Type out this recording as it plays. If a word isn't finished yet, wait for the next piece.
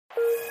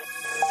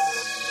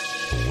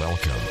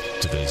Welcome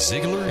to the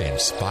Ziglar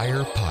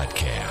Inspire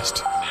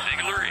Podcast.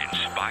 Ziglar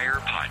Inspire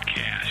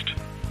Podcast.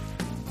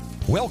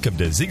 Welcome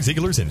to Zig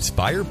Ziglar's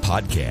Inspire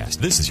Podcast.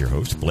 This is your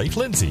host, Blake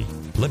Lindsay.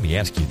 Let me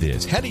ask you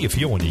this. How do you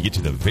feel when you get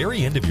to the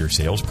very end of your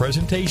sales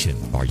presentation?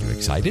 Are you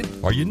excited?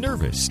 Are you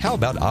nervous? How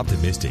about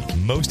optimistic?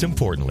 Most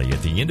importantly,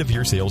 at the end of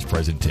your sales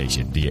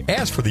presentation, do you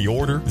ask for the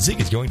order? Zig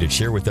is going to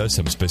share with us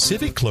some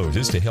specific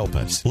closes to help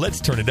us.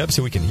 Let's turn it up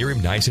so we can hear him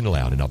nice and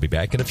loud, and I'll be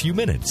back in a few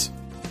minutes.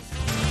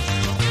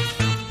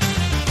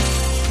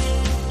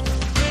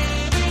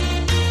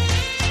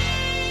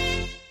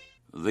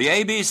 The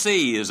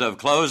ABCs of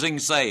closing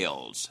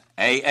sales.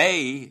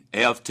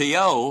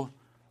 AAFTO,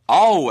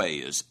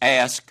 always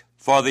ask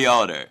for the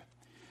order.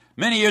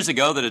 Many years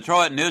ago, the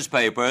Detroit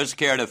newspapers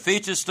carried a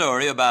feature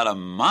story about a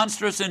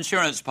monstrous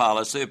insurance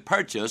policy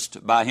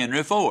purchased by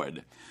Henry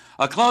Ford.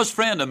 A close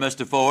friend of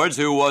Mr. Ford's,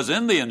 who was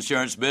in the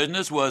insurance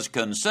business, was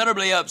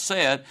considerably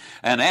upset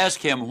and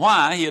asked him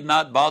why he had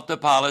not bought the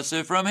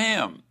policy from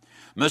him.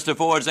 Mr.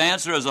 Ford's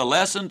answer is a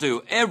lesson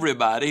to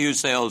everybody who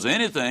sells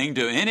anything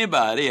to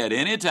anybody at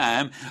any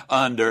time,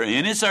 under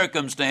any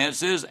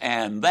circumstances,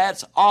 and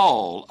that's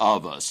all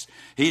of us.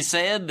 He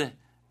said,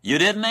 "You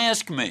didn't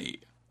ask me."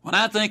 When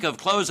I think of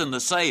closing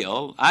the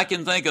sale, I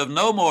can think of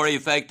no more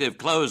effective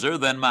closer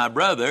than my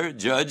brother,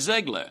 Judge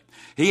Ziglar.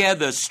 He had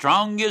the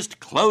strongest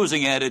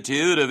closing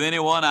attitude of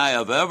anyone I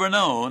have ever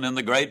known in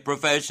the great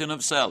profession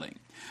of selling.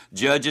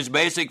 Judge's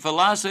basic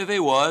philosophy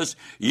was,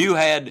 you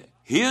had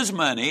his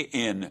money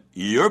in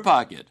your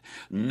pocket.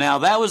 Now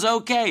that was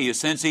okay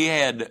since he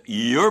had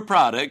your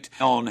product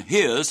on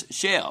his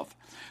shelf.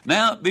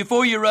 Now,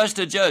 before you rush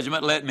to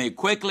judgment, let me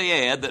quickly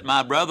add that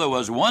my brother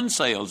was one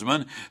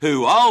salesman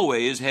who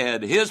always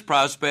had his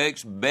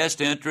prospects' best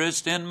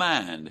interest in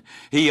mind.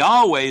 He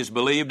always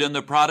believed in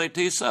the product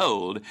he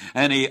sold,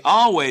 and he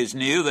always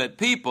knew that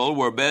people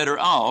were better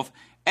off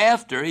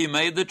after he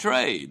made the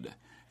trade.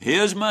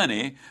 His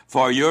money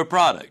for your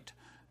product.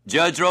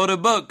 Judge wrote a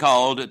book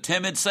called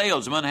Timid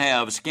Salesmen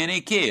Have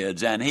Skinny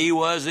Kids, and he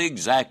was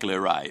exactly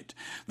right.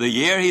 The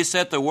year he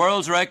set the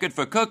world's record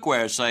for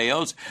cookware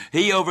sales,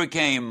 he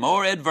overcame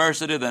more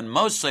adversity than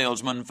most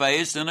salesmen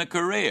faced in a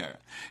career,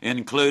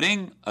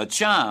 including a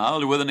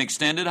child with an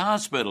extended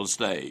hospital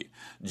stay.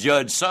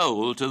 Judge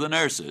sold to the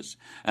nurses.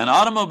 An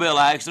automobile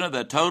accident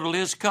that totaled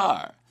his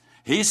car.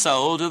 He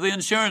sold to the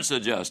insurance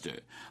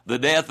adjuster. The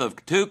death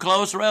of two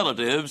close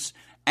relatives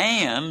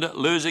and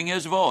losing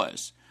his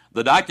voice.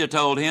 The doctor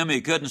told him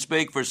he couldn't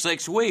speak for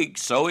 6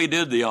 weeks, so he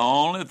did the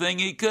only thing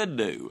he could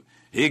do.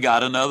 He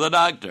got another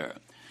doctor.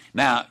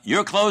 Now,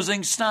 your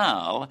closing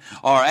style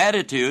or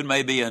attitude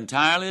may be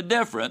entirely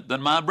different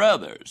than my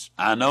brother's.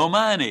 I know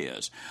mine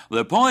is.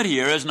 The point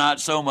here is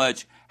not so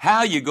much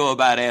how you go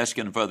about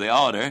asking for the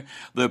order.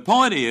 The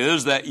point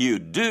is that you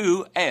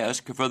do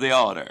ask for the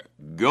order.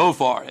 Go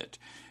for it.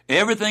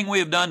 Everything we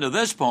have done to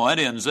this point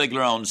in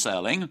Ziglar on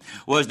Selling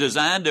was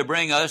designed to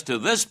bring us to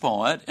this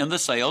point in the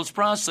sales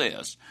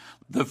process.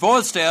 The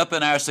fourth step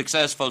in our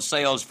successful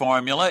sales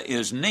formula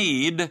is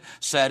need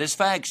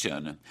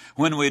satisfaction.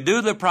 When we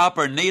do the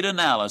proper need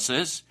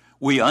analysis,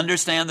 we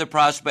understand the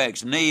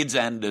prospect's needs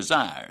and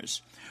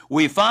desires.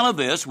 We follow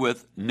this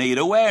with need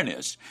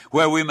awareness,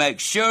 where we make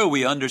sure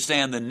we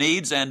understand the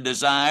needs and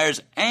desires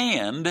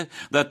and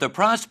that the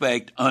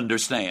prospect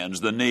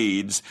understands the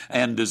needs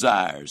and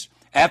desires.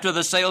 After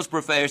the sales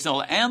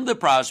professional and the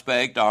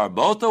prospect are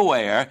both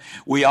aware,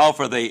 we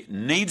offer the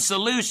need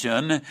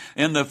solution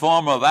in the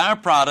form of our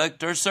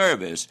product or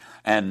service.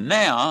 And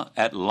now,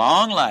 at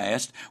long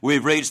last,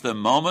 we've reached the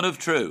moment of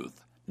truth.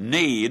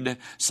 Need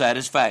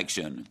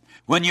satisfaction.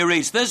 When you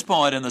reach this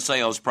point in the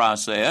sales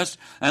process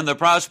and the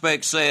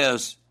prospect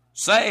says,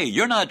 "Say,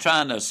 you're not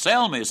trying to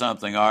sell me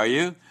something, are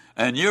you?"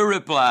 And you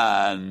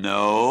reply,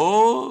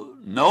 No,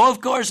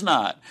 of course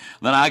not.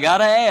 Then I got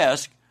to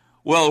ask,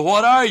 well,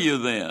 what are you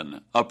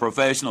then? A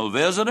professional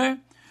visitor?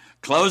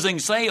 Closing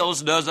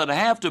sales doesn't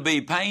have to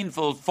be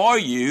painful for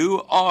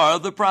you or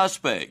the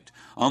prospect.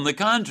 On the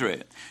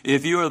contrary,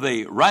 if you're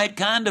the right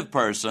kind of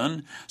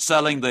person,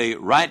 selling the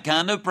right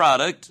kind of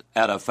product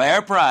at a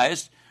fair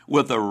price,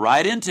 with the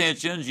right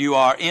intentions, you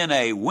are in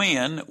a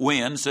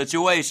win-win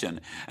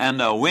situation.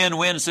 And a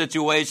win-win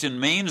situation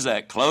means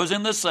that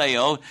closing the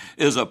sale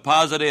is a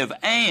positive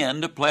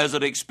and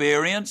pleasant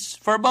experience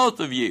for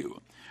both of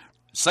you.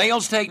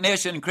 Sales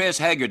technician Chris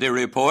Hegarty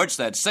reports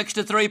that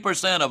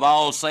 63% of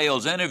all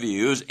sales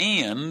interviews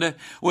end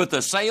with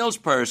the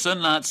salesperson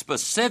not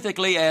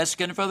specifically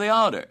asking for the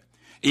order.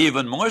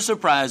 Even more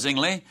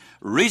surprisingly,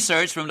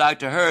 research from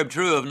Dr. Herb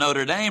True of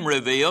Notre Dame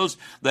reveals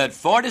that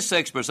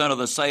 46% of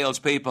the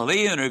salespeople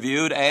he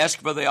interviewed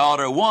asked for the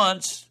order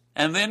once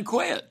and then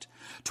quit.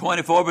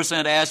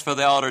 24% asked for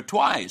the order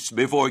twice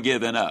before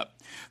giving up.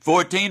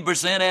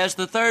 14% asked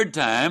the third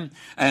time,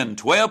 and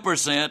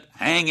 12%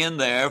 hang in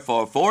there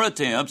for 4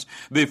 attempts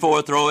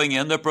before throwing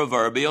in the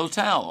proverbial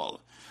towel.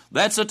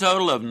 That's a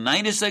total of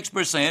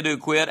 96% who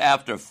quit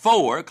after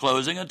 4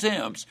 closing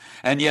attempts.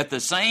 And yet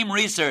the same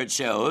research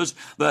shows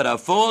that a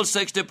full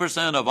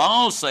 60% of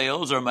all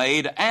sales are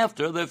made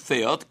after the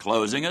 5th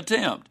closing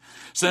attempt.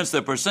 Since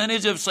the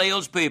percentage of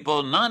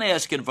salespeople not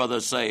asking for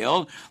the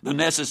sale the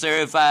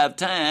necessary 5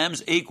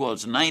 times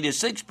equals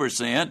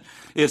 96%,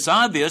 it's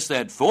obvious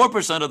that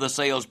 4% of the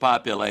sales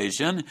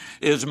population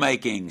is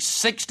making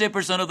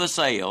 60% of the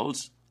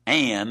sales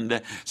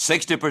and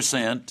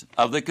 60%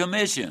 of the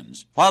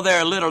commissions. While there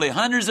are literally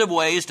hundreds of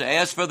ways to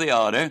ask for the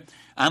order,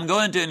 I'm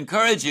going to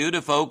encourage you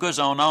to focus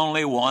on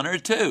only 1 or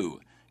 2.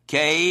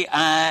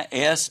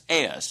 KISS.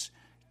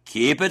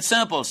 Keep it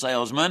simple,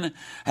 salesman,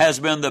 has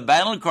been the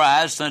battle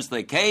cry since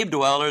the cave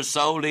dwellers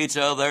sold each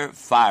other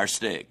fire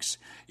sticks.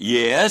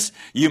 Yes,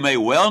 you may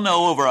well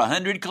know over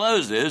 100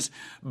 closes,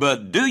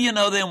 but do you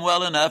know them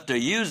well enough to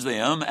use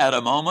them at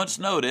a moment's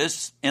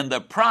notice in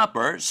the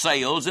proper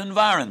sales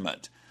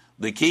environment?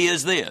 The key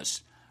is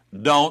this: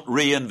 don't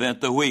reinvent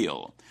the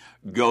wheel.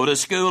 Go to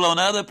school on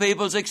other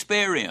people's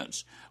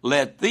experience.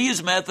 Let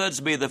these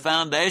methods be the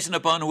foundation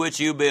upon which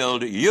you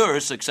build your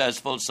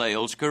successful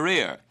sales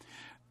career.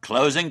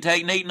 Closing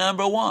technique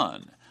number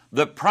 1,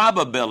 the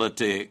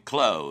probability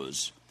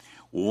close.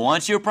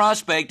 Once your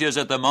prospect is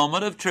at the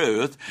moment of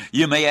truth,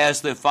 you may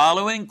ask the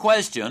following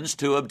questions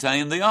to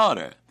obtain the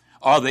order,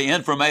 or the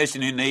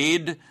information you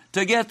need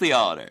to get the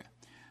order.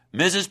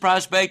 Mrs.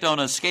 Prospect, on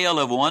a scale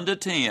of 1 to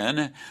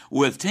 10,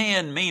 with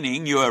 10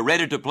 meaning you are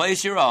ready to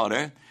place your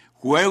order,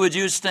 where would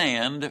you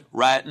stand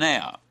right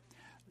now?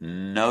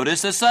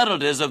 Notice the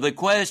subtleties of the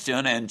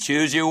question and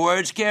choose your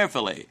words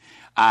carefully.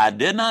 I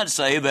did not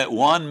say that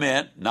 1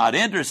 meant not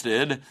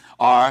interested,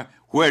 or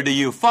where do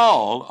you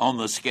fall on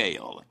the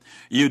scale.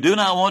 You do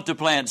not want to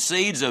plant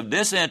seeds of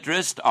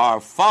disinterest or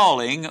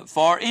falling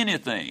for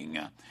anything.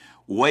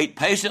 Wait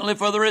patiently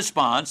for the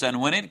response,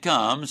 and when it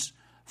comes,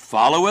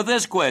 follow with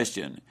this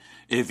question.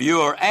 If you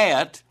are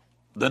at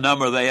the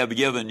number they have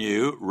given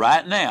you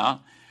right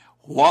now,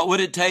 what would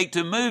it take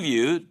to move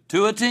you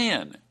to a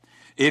 10?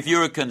 If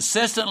you're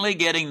consistently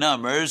getting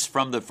numbers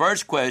from the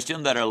first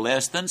question that are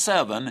less than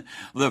 7,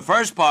 the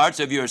first parts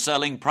of your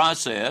selling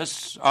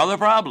process are the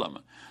problem.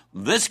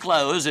 This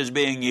close is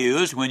being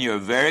used when you're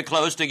very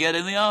close to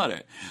getting the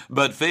order,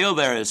 but feel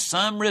there is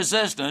some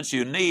resistance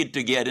you need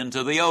to get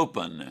into the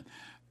open.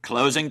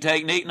 Closing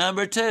technique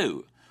number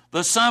 2,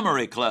 the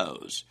summary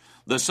close.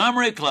 The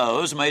summary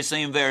close may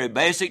seem very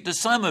basic to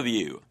some of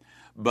you,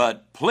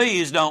 but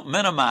please don't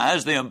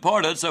minimize the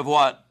importance of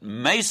what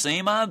may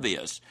seem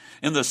obvious.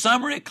 In the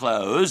summary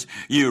close,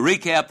 you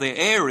recap the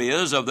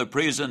areas of the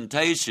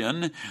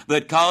presentation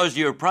that caused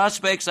your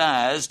prospect's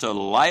eyes to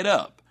light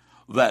up,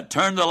 that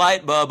turned the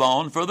light bulb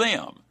on for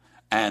them,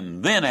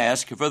 and then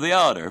ask for the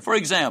order. For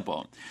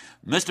example,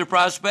 Mr.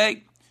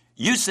 Prospect,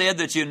 you said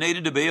that you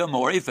needed to be a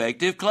more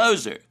effective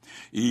closer.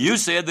 You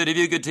said that if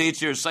you could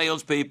teach your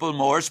salespeople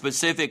more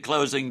specific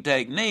closing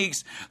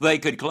techniques, they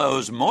could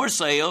close more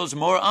sales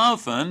more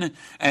often,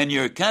 and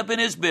your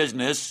company's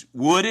business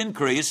would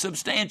increase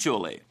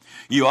substantially.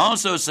 You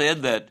also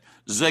said that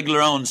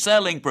Ziegler-owned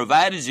selling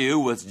provided you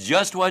with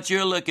just what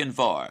you're looking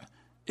for.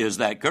 Is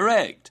that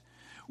correct?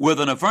 With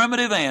an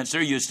affirmative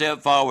answer, you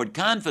step forward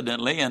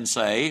confidently and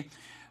say,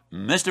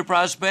 Mr.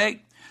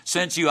 Prospect,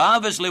 since you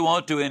obviously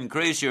want to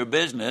increase your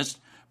business,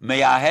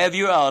 may I have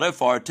your order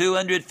for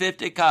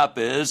 250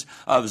 copies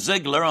of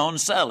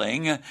Ziegler-owned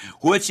selling,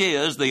 which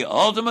is the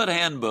ultimate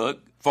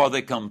handbook for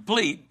the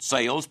complete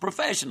sales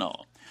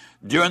professional.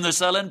 During the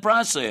selling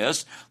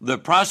process, the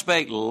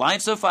prospect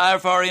lights a fire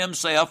for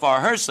himself or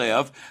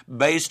herself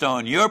based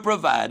on your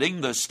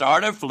providing the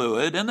starter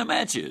fluid and the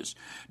matches.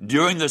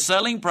 During the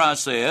selling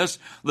process,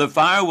 the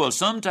fire will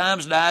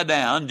sometimes die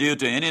down due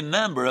to any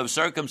number of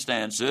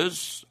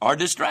circumstances or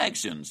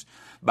distractions.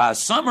 By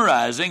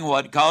summarizing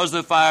what caused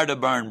the fire to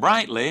burn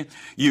brightly,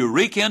 you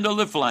rekindle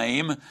the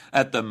flame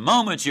at the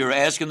moment you're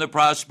asking the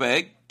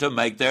prospect to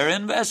make their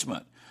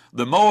investment.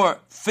 The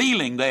more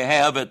feeling they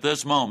have at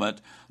this moment,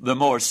 the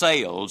more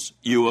sales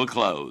you will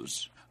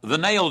close. The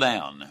nail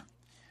down.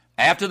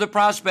 After the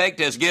prospect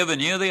has given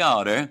you the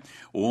order,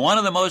 one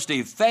of the most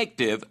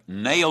effective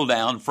nail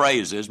down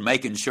phrases,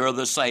 making sure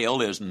the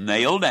sale is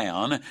nailed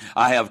down,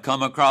 I have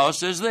come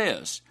across is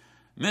this: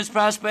 Miss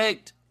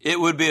Prospect, it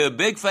would be a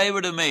big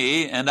favor to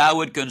me, and I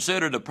would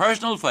consider it a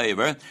personal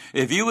favor,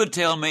 if you would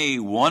tell me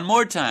one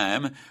more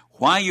time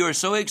why you're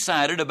so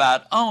excited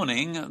about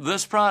owning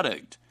this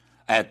product.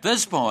 At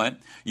this point,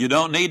 you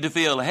don't need to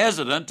feel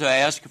hesitant to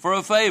ask for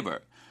a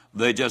favor.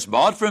 They just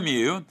bought from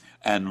you,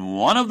 and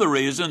one of the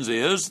reasons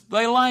is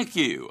they like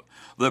you.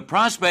 The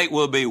prospect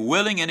will be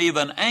willing and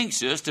even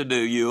anxious to do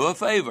you a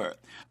favor.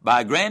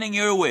 By granting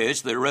your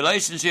wish, the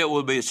relationship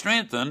will be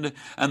strengthened,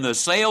 and the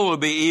sale will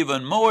be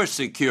even more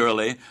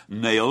securely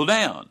nailed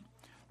down.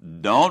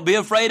 Don't be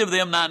afraid of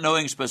them not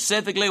knowing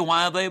specifically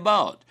why they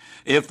bought.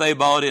 If they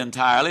bought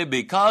entirely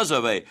because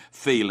of a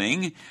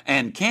feeling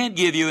and can't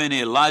give you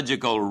any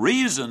logical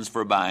reasons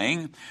for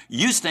buying,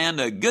 you stand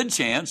a good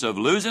chance of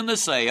losing the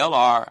sale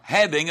or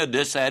having a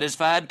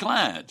dissatisfied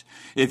client.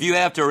 If you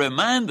have to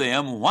remind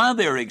them why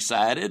they're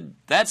excited,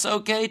 that's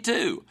okay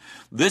too.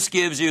 This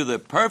gives you the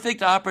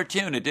perfect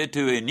opportunity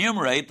to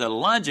enumerate the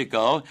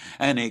logical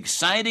and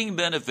exciting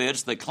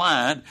benefits the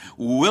client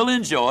will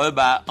enjoy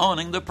by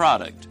owning the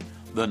product.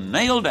 The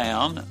nail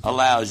down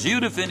allows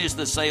you to finish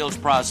the sales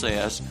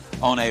process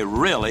on a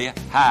really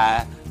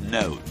high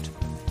note.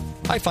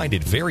 I find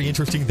it very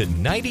interesting that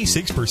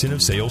 96%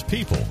 of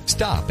salespeople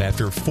stop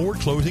after 4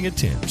 closing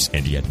attempts,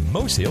 and yet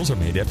most sales are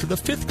made after the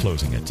 5th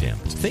closing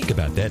attempt. Think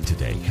about that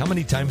today. How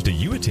many times do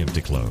you attempt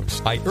to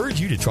close? I urge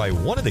you to try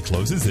one of the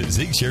closes that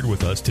Zig shared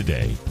with us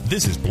today.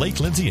 This is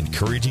Blake Lindsay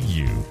encouraging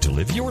you to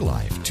live your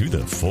life to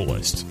the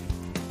fullest.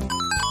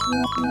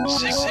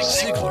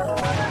 Ziglar.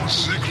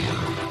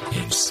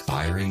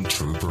 Inspiring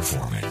true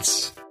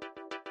performance.